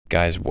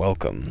Guys,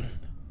 welcome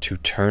to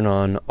Turn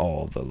On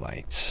All the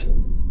Lights,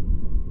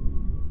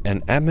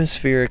 an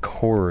atmospheric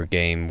horror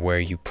game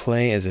where you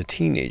play as a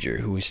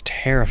teenager who is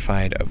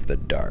terrified of the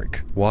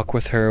dark. Walk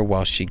with her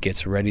while she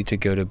gets ready to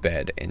go to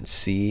bed and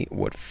see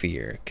what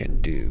fear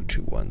can do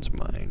to one's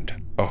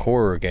mind. A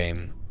horror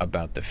game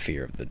about the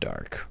fear of the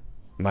dark.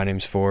 My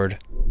name's Ford.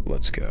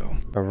 Let's go.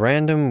 A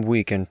random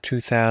week in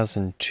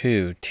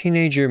 2002,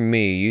 teenager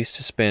me used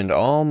to spend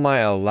all my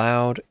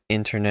allowed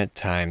internet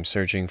time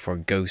searching for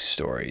ghost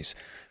stories.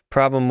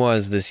 Problem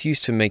was, this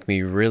used to make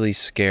me really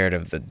scared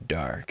of the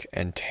dark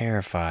and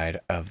terrified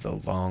of the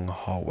long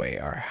hallway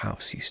our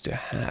house used to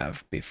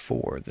have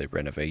before the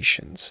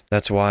renovations.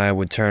 That's why I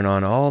would turn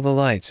on all the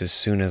lights as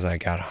soon as I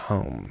got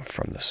home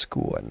from the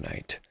school at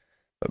night.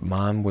 But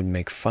Mom would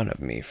make fun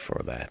of me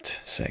for that,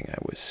 saying I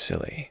was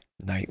silly.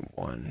 Night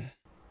 1.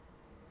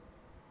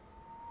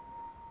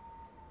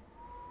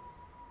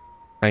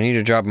 I need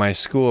to drop my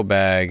school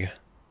bag.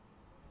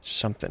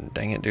 Something.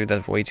 Dang it, dude.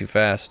 That's way too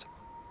fast.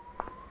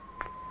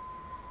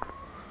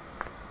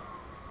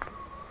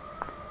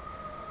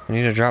 I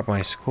need to drop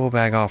my school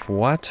bag off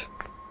what?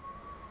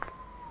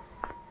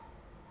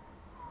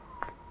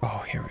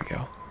 Oh, here we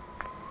go.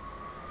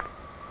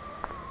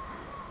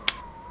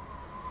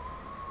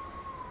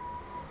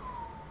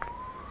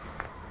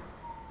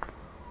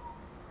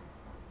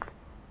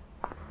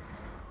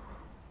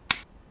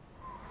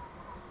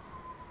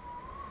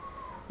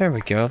 There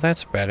we go,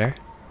 that's better.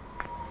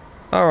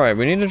 Alright,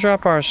 we need to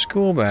drop our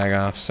school bag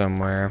off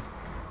somewhere.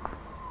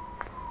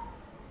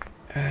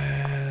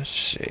 Let's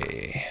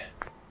see.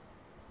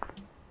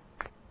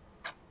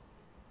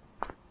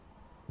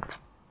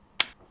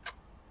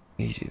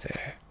 Easy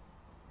there.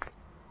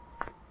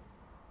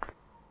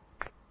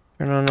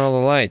 Turn on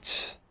all the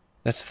lights.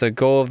 That's the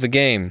goal of the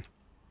game.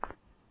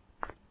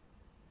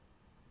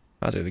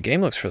 Oh, dude, the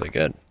game looks really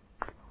good.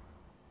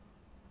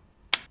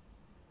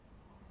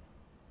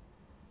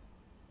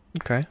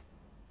 Okay.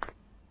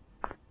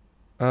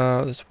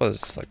 This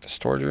was like the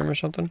storage room or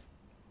something?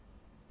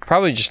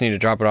 Probably just need to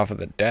drop it off at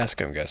the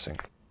desk, I'm guessing.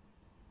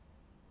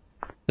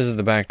 This is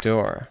the back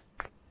door.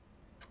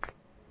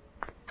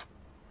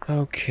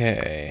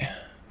 Okay.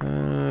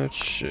 Let's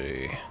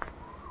see.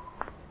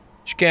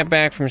 Just got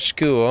back from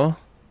school.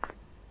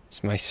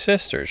 It's my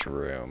sister's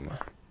room.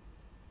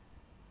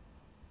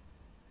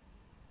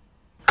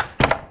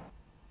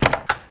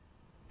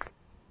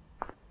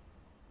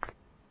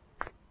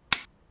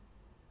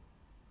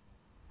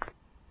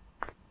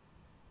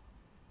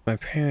 My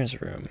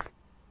parents' room.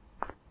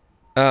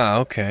 Ah,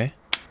 okay.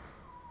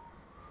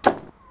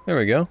 There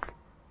we go.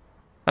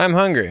 I'm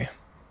hungry.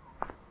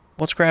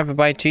 Let's grab a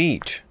bite to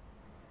eat.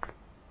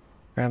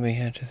 Grab me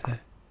head to the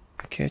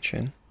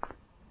kitchen.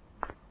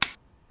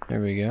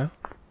 There we go.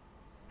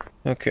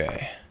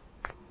 Okay.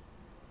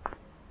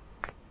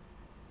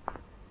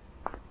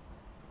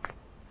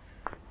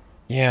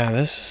 Yeah,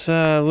 this is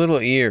a little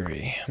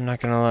eerie. I'm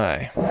not gonna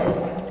lie.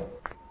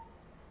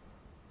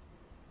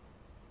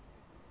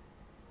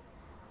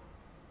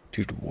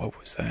 Dude, what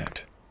was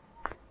that?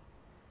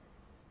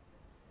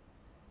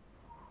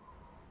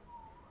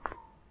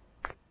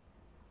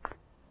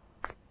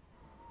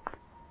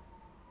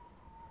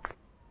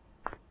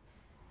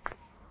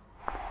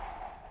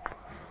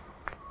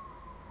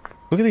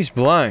 Look at these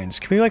blinds.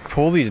 Can we, like,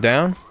 pull these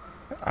down?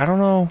 I don't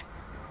know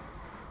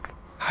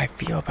how I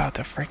feel about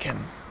the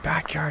freaking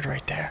backyard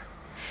right there.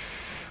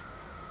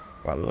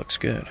 Wow, that looks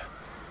good.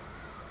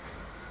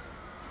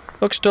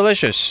 Looks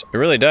delicious. It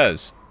really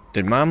does.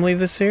 Did Mom leave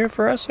this here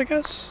for us, I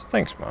guess?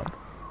 Thanks, Mom.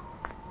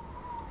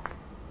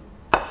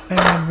 My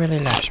mom really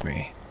loves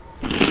me.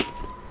 My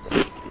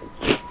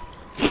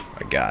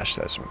gosh,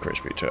 that's some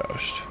crispy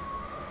toast.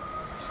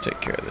 Let's take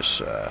care of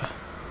this,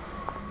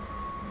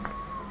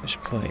 this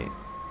plate.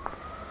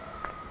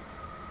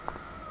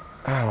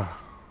 Oh,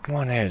 I'm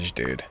on edge,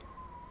 dude.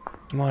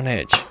 I'm on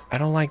edge. I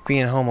don't like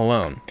being home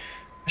alone.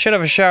 I should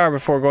have a shower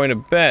before going to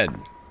bed.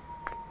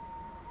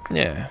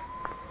 Yeah.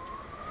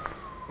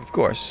 Of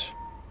course.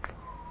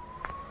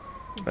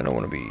 I don't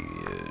want to be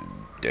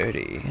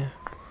dirty,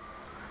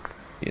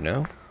 you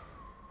know?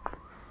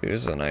 Dude, this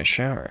is a nice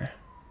shower.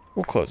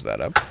 We'll close that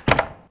up,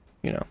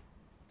 you know.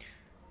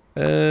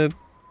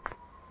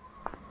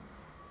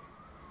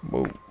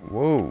 Whoa,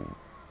 whoa.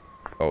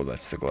 Oh,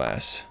 that's the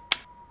glass.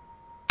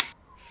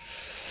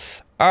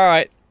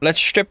 Alright,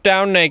 let's strip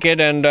down naked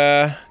and,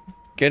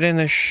 get in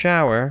the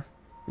shower.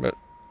 But,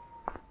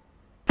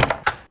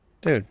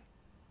 dude,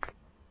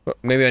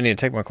 maybe I need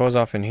to take my clothes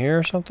off in here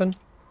or something?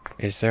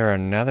 Is there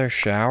another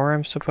shower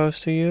I'm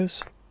supposed to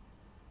use?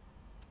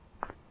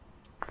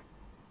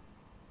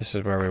 This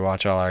is where we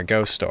watch all our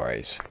ghost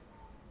stories.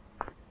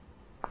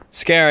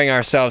 Scaring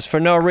ourselves for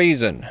no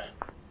reason.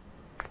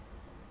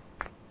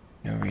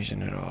 No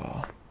reason at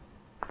all.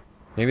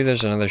 Maybe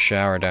there's another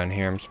shower down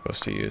here I'm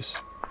supposed to use.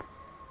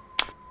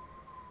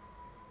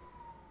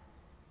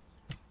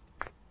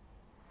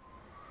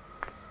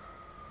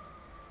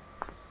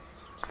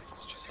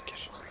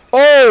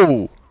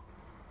 Oh!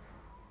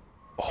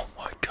 Oh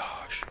my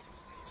gosh.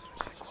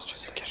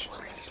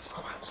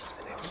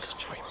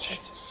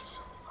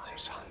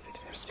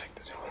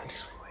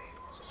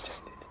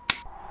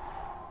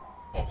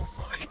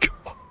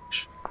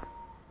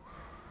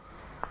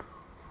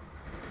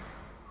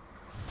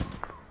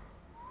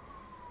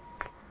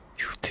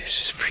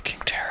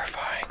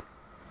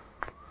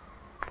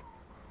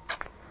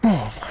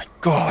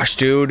 gosh,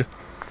 dude.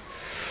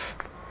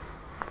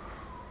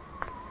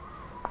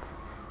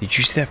 Did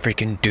you see that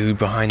freaking dude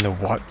behind the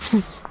what?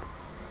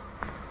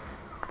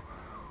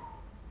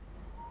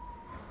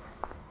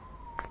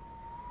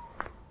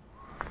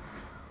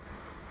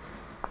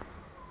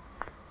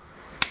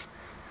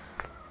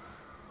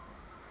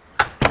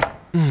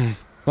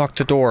 Lock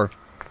the door.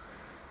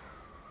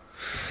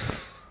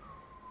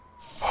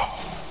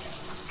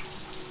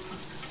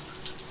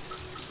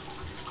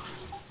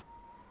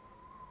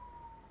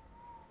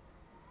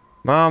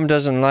 Mom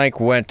doesn't like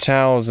wet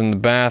towels in the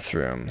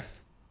bathroom.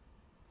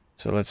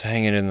 So let's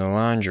hang it in the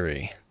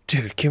laundry.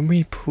 Dude, can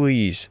we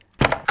please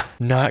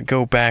not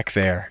go back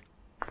there?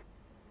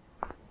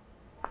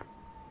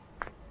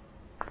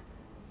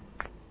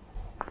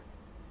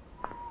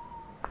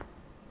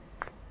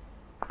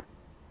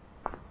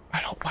 I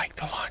don't like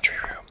the laundry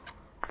room.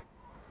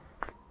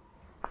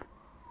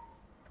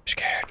 I'm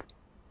scared.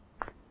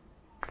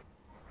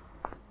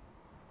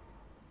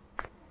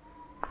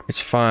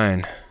 It's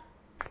fine.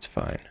 It's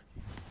fine.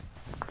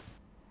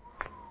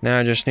 Now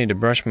I just need to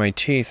brush my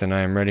teeth and I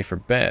am ready for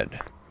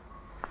bed.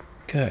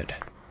 Good.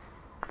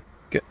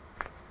 Good.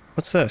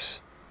 What's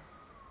this?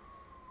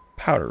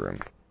 Powder room.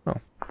 Oh.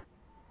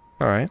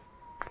 Alright.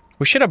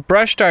 We should have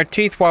brushed our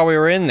teeth while we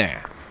were in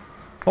there.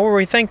 What were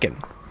we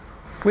thinking?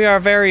 We are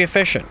very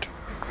efficient.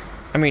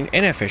 I mean,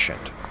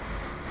 inefficient.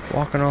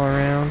 Walking all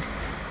around.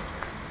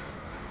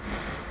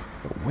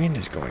 The wind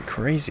is going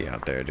crazy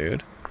out there,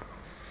 dude.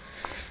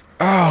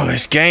 Oh,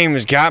 this game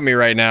has got me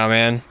right now,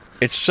 man.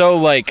 It's so,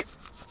 like,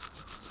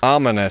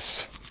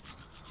 ominous.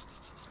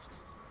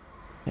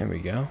 There we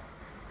go.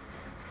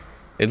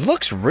 It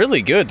looks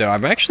really good, though.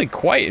 I'm actually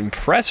quite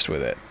impressed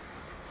with it.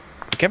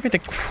 Like,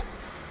 everything...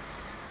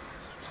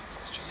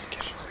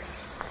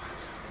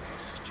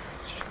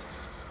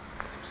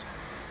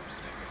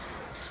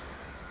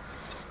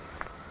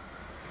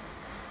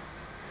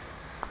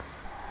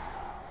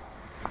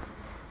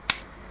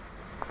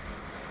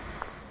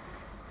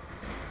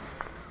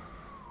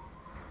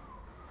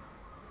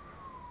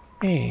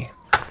 Hey.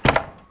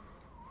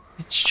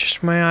 It's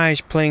just my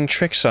eyes playing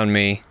tricks on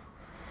me.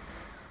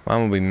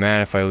 Mom will be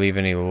mad if I leave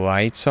any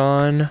lights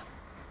on.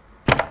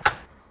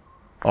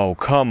 Oh,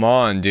 come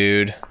on,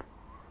 dude.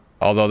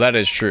 Although that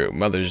is true.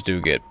 Mothers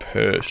do get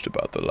pissed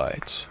about the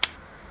lights.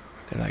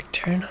 They're like,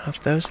 turn off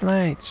those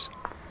lights.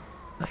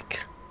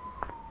 Like,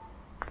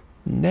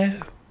 no.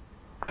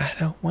 I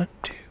don't want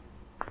to.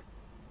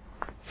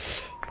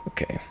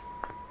 Okay.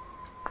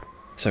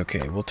 It's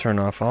okay. We'll turn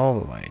off all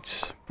the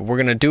lights. But we're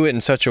gonna do it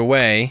in such a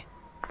way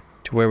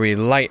to where we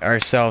light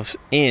ourselves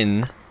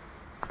in.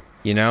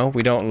 You know?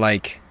 We don't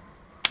like...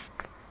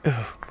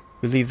 Ugh,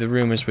 we leave the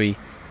room as we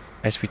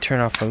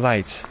turn off the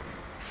lights.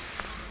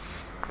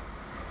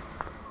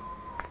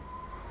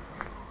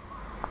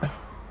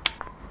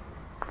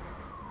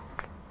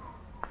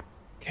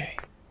 Okay.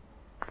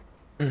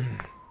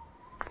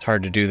 It's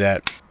hard to do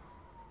that.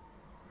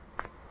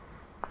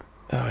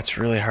 Oh, it's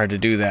really hard to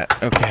do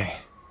that. Okay.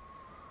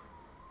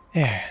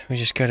 There, we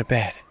just go to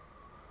bed.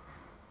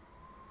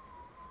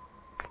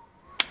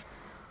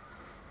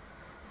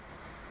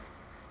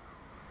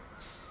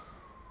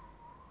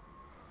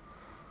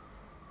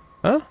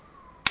 Huh?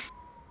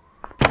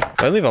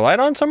 Did I leave a light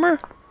on somewhere?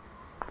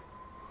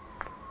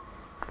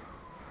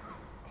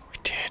 Oh, we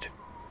did.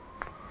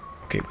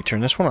 Okay, we turn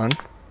this one on.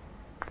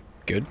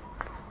 Good.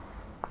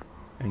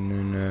 And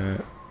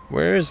then,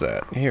 where is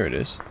that? Here it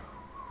is.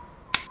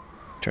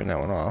 Turn that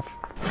one off.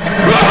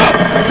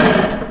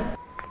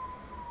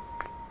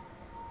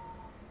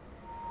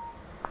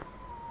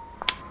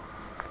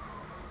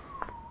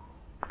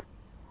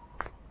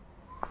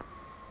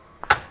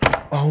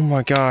 Oh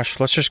my gosh,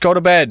 let's just go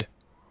to bed.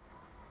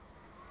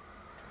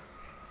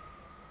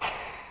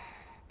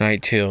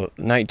 Night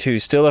 2,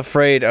 still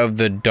afraid of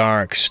the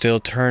dark, still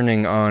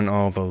turning on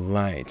all the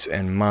lights,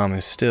 and Mom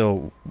is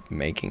still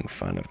making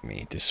fun of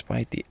me,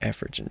 despite the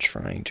efforts in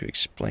trying to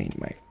explain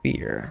my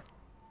fear.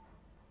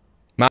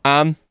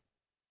 Mom?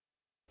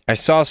 I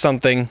saw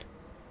something.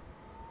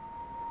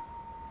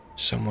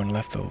 Someone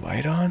left the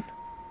light on?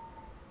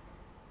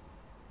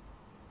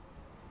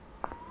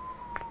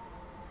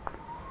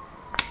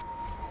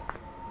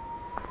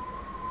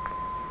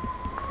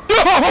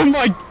 Oh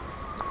my...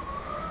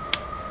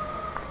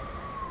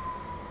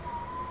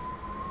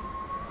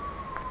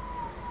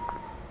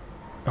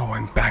 Oh,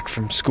 I'm back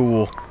from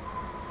school.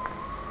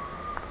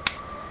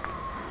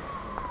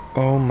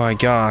 Oh my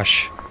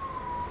gosh.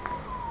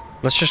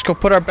 Let's just go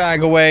put our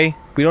bag away.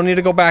 We don't need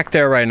to go back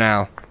there right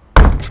now.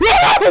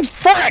 Oh,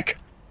 frick!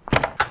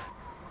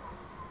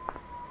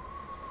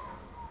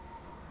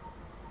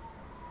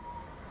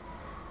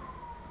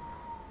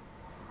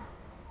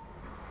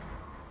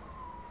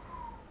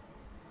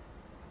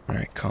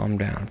 Alright, calm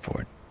down,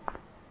 Ford.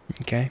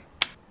 Okay?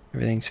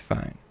 Everything's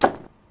fine.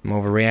 I'm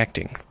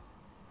overreacting.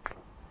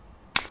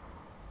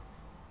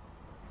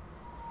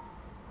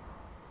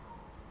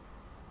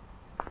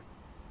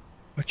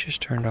 What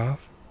just turned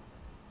off?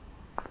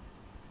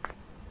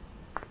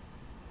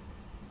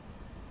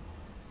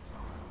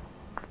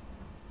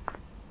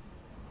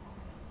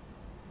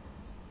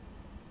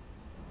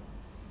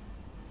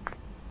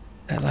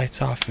 lights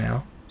off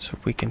now, so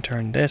we can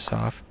turn this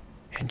off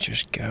and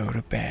just go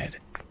to bed.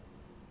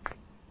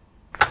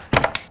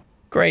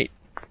 Great.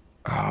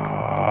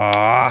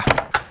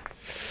 Ah.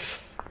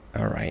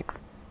 All right.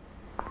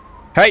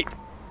 Hey!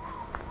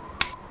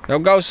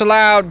 Don't go so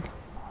loud!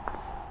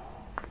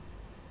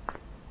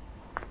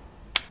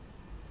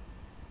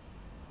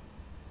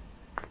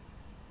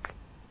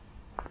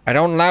 I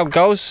don't allow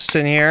ghosts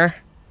in here.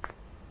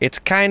 It's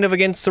kind of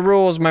against the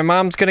rules. My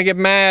mom's gonna get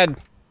mad.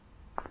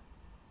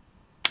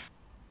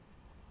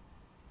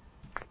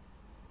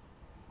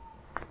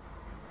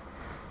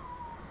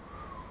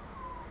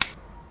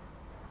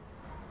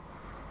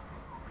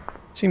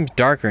 Seems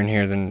darker in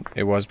here than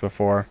it was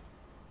before.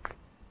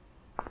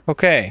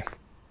 Okay.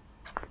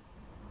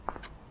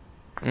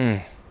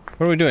 What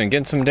are we doing?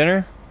 Getting some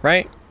dinner?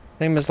 Right?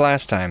 Same as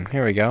last time.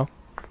 Here we go.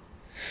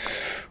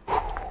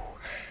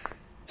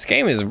 This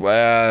game is,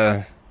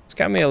 it's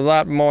got me a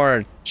lot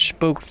more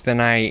spooked than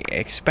I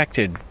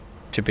expected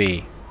to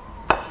be.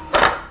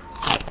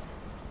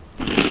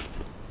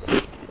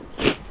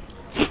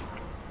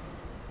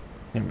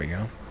 There we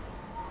go.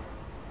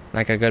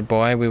 Like a good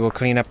boy, we will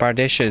clean up our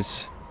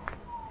dishes.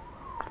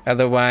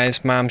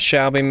 Otherwise, Mom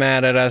shall be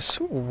mad at us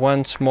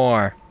once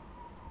more.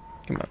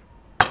 Come on.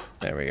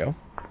 There we go.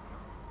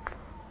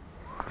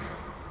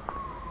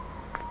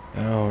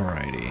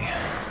 Alrighty.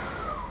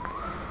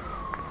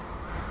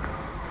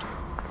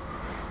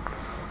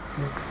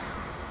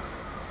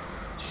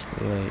 It's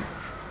late.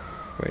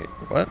 Wait,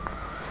 what?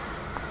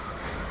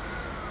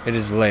 It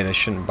is late. I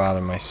shouldn't bother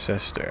my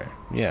sister.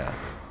 Yeah.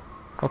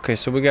 Okay,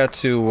 so we got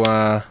to,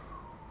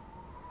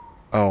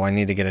 oh, I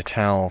need to get a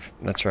towel.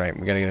 That's right.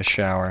 We gotta get a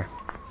shower.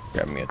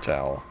 Grab me a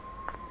towel.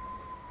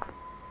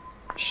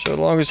 So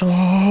long as...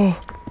 Oh!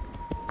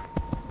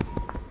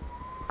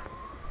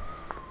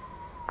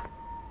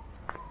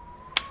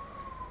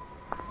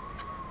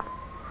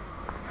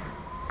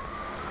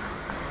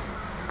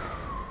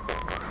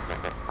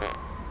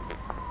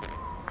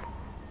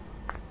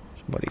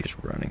 Somebody is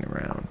running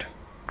around.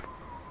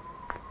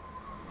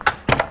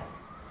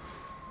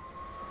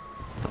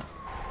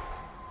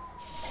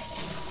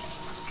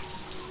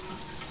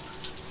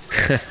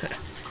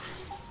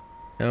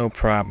 No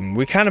problem.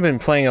 We kind of been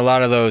playing a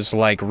lot of those,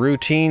 like,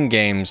 routine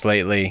games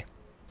lately.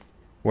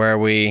 Where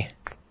we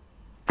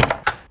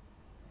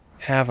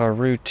have a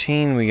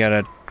routine we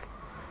gotta...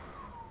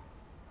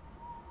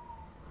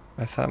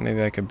 I thought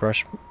maybe I could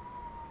brush...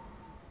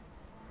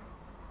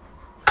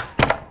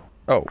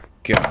 Oh,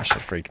 gosh,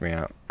 that freaked me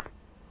out.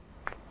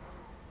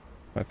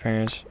 My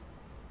parents...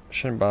 I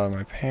shouldn't bother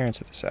my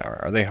parents at this hour.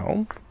 Are they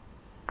home?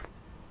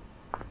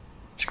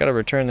 Just gotta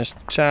return this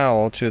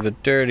towel to the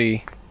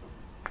dirty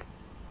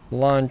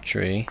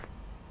laundry.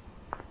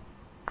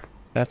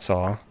 That's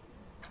all.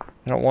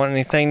 I don't want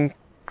anything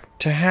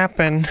to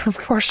happen. Of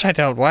course I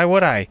don't. Why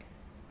would I?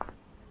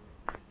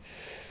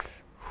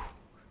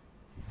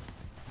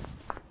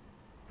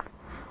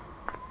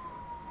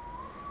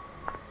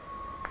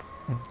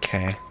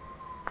 Okay.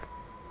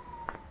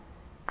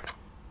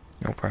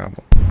 No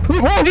problem.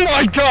 Oh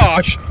my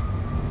gosh!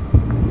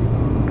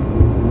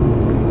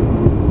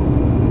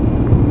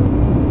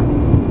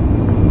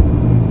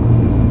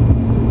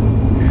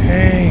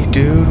 Hey,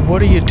 dude,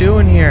 what are you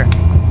doing here?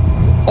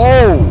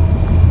 Oh!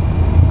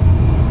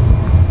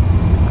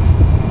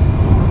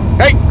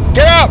 Hey,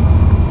 get up!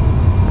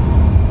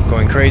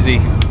 Going crazy.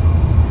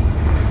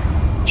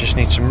 Just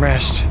need some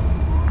rest.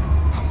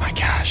 Oh my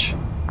gosh.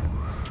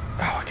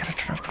 Oh, I gotta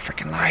turn off the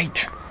freaking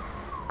light.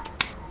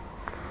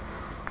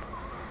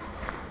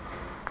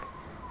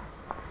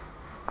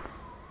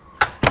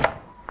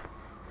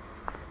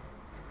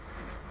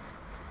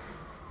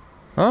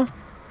 Huh?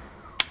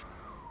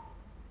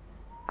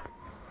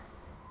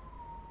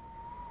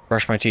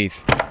 Brush my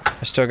teeth.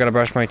 I still gotta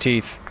brush my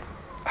teeth.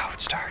 Oh,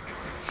 it's dark.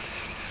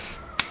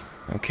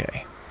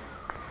 Okay.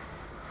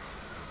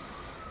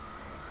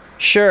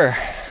 Sure,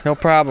 no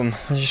problem.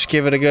 Let's just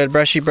give it a good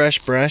brushy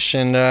brush,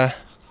 and then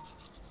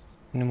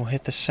we'll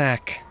hit the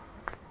sack.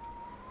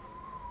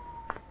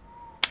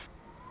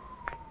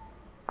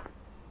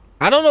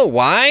 I don't know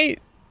why.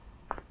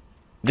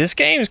 This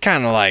game's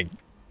kind of like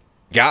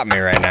got me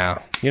right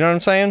now. You know what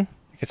I'm saying?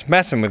 It's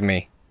messing with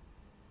me.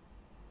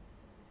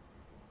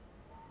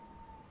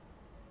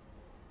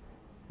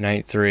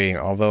 Night 3.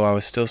 Although I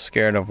was still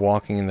scared of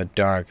walking in the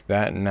dark,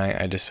 that night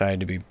I decided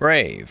to be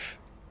brave.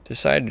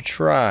 Decided to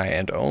try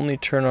and only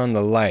turn on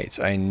the lights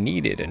I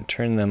needed and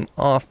turn them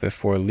off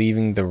before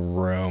leaving the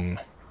room.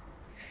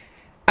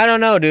 I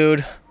don't know,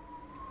 dude.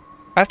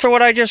 After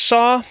what I just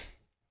saw,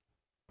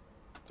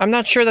 I'm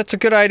not sure that's a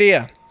good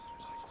idea.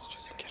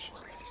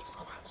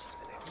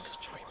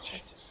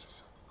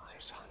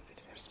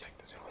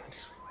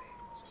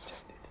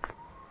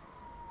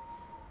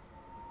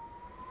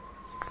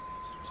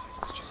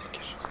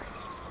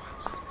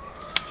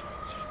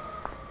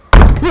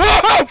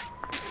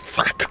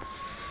 Fuck.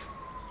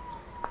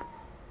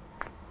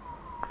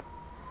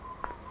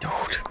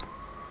 Dude.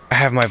 I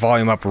have my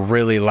volume up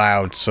really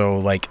loud, so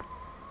like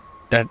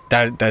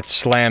that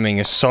slamming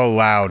is so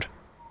loud.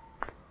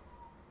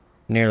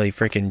 Nearly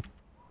freaking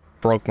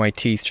broke my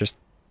teeth just...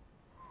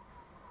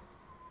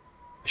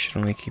 I should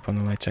only keep on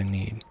the lights I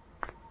need.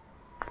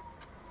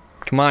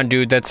 Come on,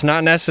 dude, that's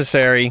not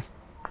necessary.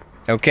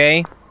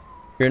 Okay?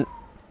 You're...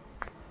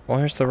 Well,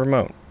 here's the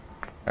remote.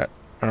 I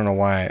don't know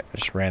why I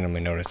just randomly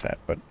noticed that,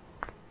 but...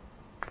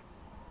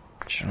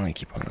 I should only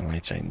keep on the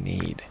lights I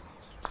need.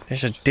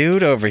 There's a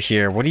dude over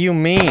here. What do you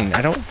mean?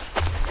 I don't...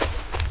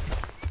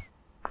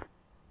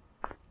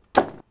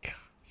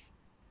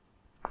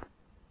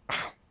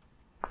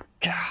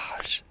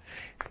 Gosh.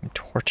 I'm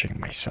torturing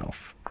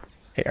myself.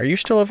 Hey, are you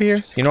still over here?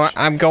 You know what?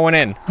 I'm going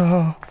in.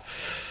 Oh.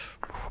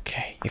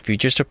 Okay. If you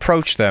just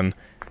approach them,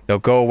 they'll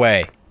go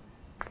away.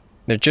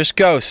 They're just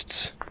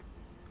ghosts.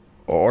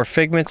 Or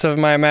figments of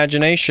my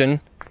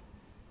imagination.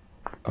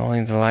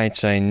 Only the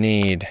lights I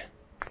need.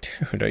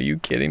 Dude, are you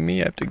kidding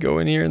me? I have to go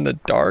in here in the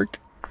dark?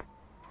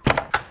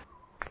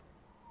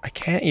 I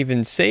can't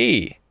even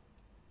see.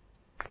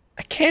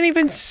 I can't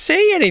even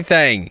see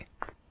anything.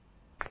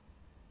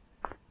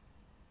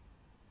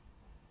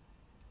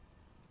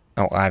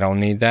 Oh, I don't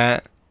need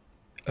that.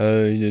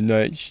 The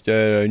lights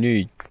that I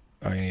need.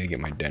 Oh, I need to get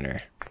my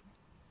dinner.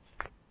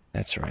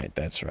 That's right,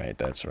 that's right,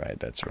 that's right,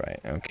 that's right.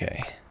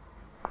 Okay.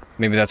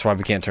 Maybe that's why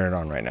we can't turn it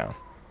on right now.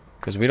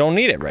 Because we don't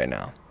need it right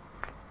now.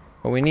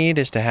 What we need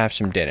is to have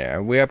some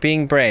dinner. We are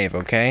being brave,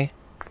 okay?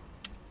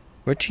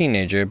 We're a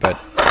teenager, but...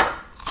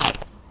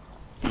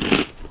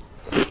 we're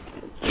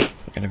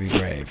gonna be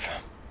brave.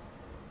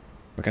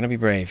 We're gonna be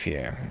brave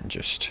here.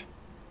 Just...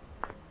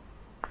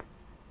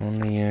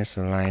 only use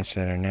the lights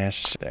that are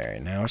necessary.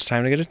 Now it's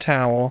time to get a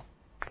towel.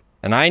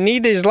 And I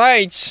need these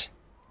lights!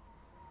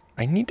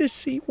 I need to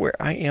see where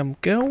I am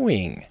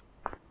going.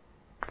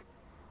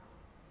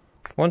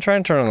 Well, I'm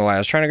trying to turn on the light. I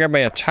was trying to grab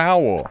me a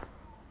towel.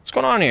 What's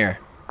going on here?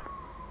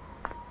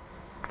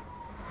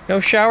 No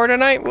shower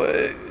tonight?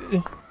 What?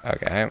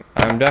 Okay,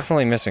 I'm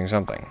definitely missing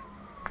something.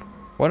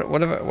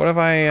 What if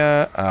I,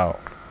 oh.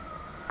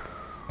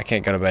 I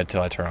can't go to bed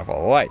till I turn off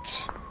all the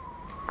lights.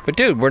 But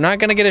dude, we're not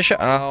gonna get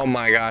a oh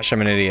my gosh,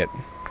 I'm an idiot.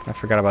 I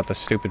forgot about the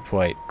stupid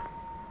plate.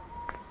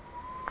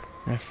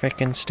 A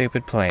freaking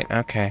stupid plate,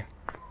 okay.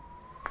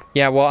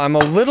 Yeah, well, I'm a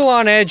little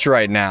on edge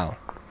right now.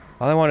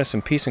 All I want is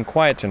some peace and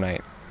quiet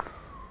tonight.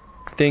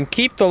 Then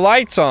keep the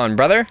lights on,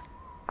 brother.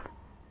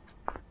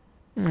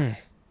 You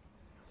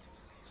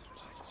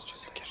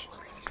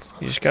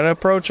just gotta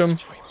approach them.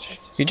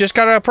 You just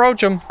gotta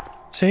approach them.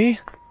 See?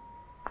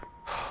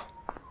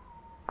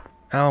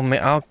 Oh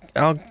man,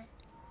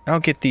 I'll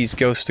get these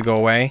ghosts to go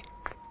away.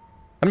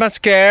 I'm not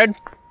scared.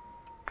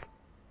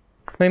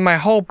 I mean, my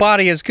whole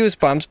body has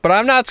goosebumps, but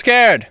I'm not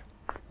scared.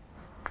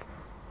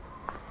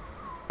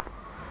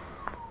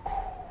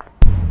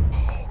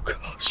 Oh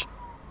gosh.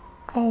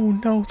 Oh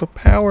no, the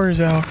power is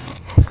out.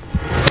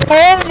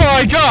 Oh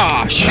my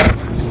gosh!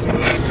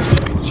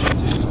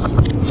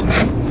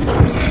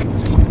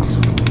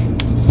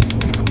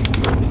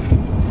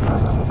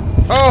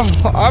 Oh,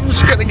 I'm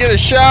just gonna get a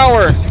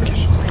shower.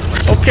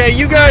 Okay,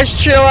 you guys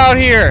chill out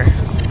here.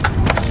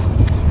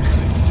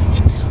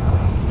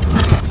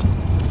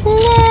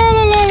 La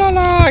la la la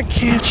la. I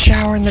can't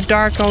shower in the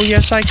dark. Oh,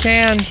 yes, I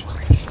can.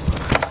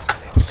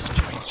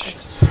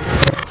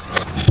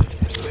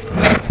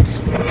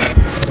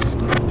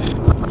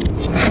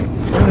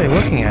 What are they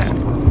looking at?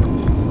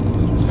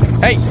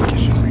 Hey!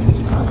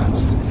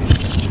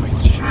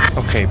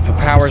 Okay, the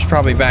power's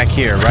probably back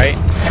here, right?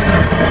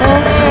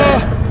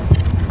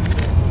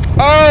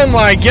 Oh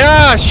my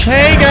gosh!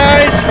 Hey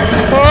guys!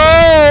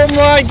 Oh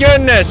my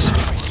goodness!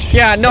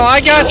 Yeah, no,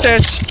 I got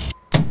this!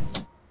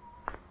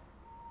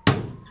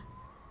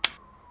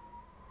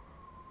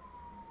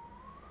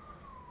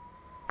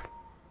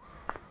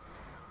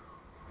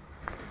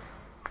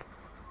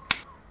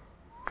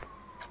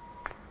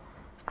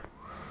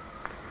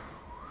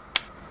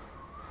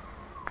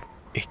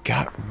 It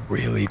got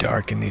really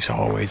dark in these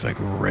hallways, like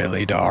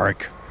really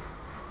dark.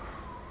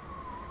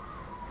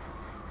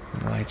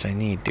 The lights I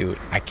need, dude.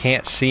 I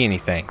can't see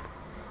anything.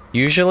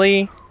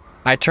 Usually,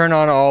 I turn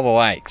on all the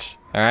lights.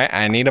 Alright?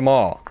 I need them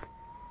all.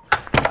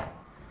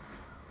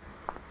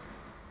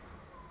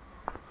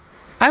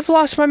 I've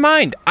lost my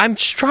mind. I'm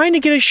just trying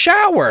to get a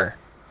shower.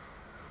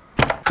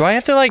 Do I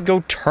have to, like,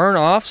 go turn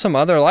off some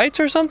other lights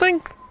or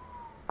something?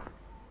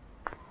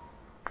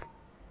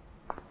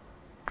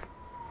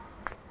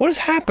 What is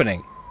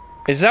happening?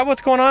 Is that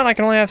what's going on? I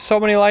can only have so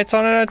many lights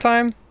on at a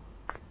time?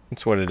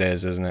 That's what it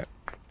is, isn't it?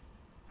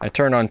 I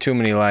turned on too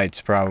many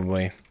lights,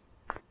 probably.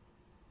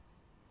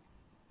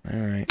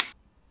 Alright.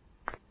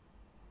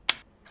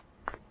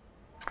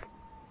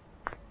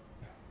 Oh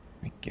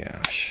my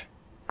gosh.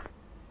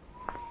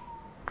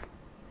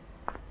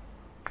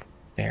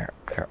 They're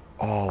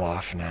all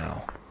off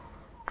now.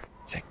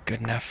 Is that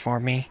good enough for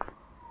me?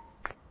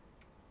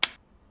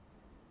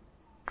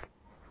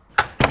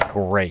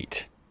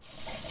 Great.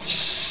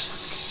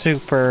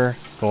 Super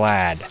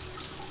glad.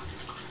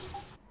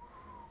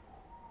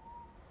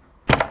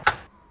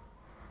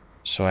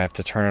 So I have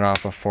to turn it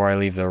off before I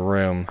leave the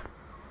room.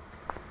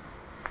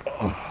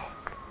 Oh.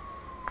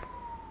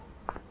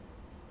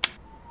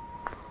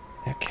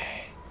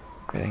 Okay.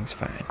 Everything's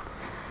fine.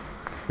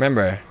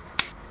 Remember,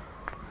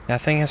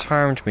 nothing has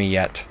harmed me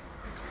yet.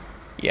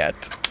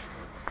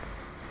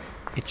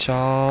 It's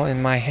all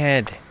in my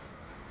head.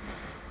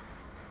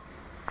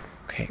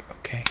 Okay.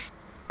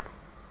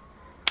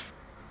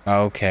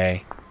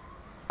 Okay.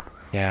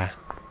 Yeah.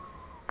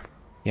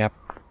 Yep.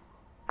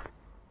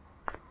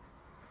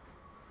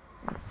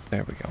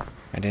 There we go.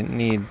 I didn't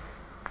need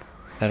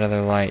that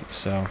other light,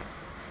 so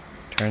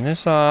turn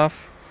this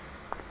off.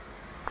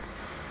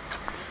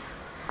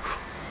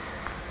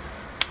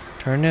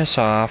 Turn this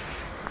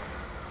off.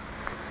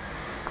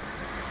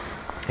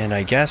 And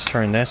I guess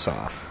turn this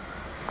off.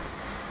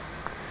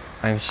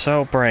 I'm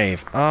so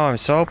brave. Oh, I'm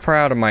so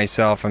proud of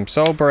myself. I'm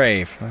so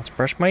brave. Let's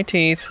brush my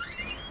teeth.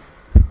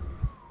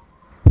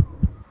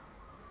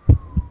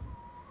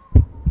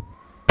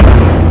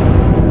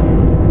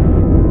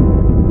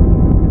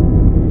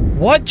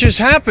 What just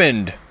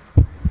happened?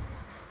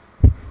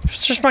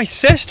 It's just my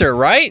sister,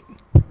 right?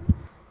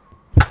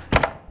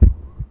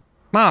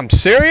 Mom,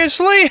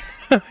 seriously?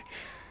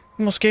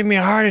 Almost gave me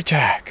a heart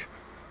attack.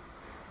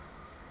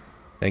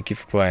 Thank you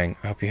for playing.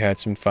 I hope you had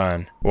some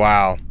fun.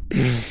 Wow.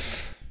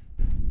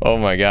 Oh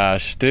my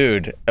gosh,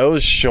 dude. It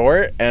was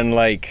short and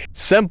like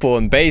simple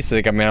and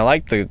basic. I mean, I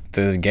like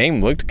the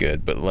game looked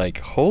good, but like,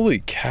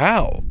 holy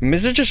cow. I mean,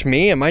 is it just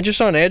me? Am I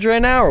just on edge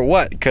right now or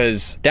what?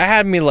 Because that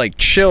had me like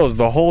chills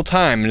the whole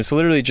time and it's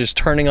literally just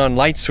turning on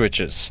light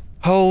switches.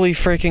 Holy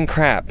freaking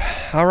crap.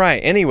 All right,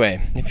 anyway,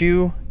 if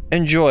you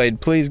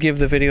enjoyed, please give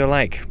the video a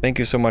like. Thank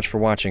you so much for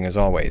watching as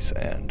always,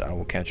 and I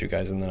will catch you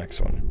guys in the next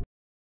one.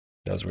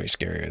 That was way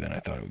scarier than I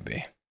thought it would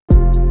be.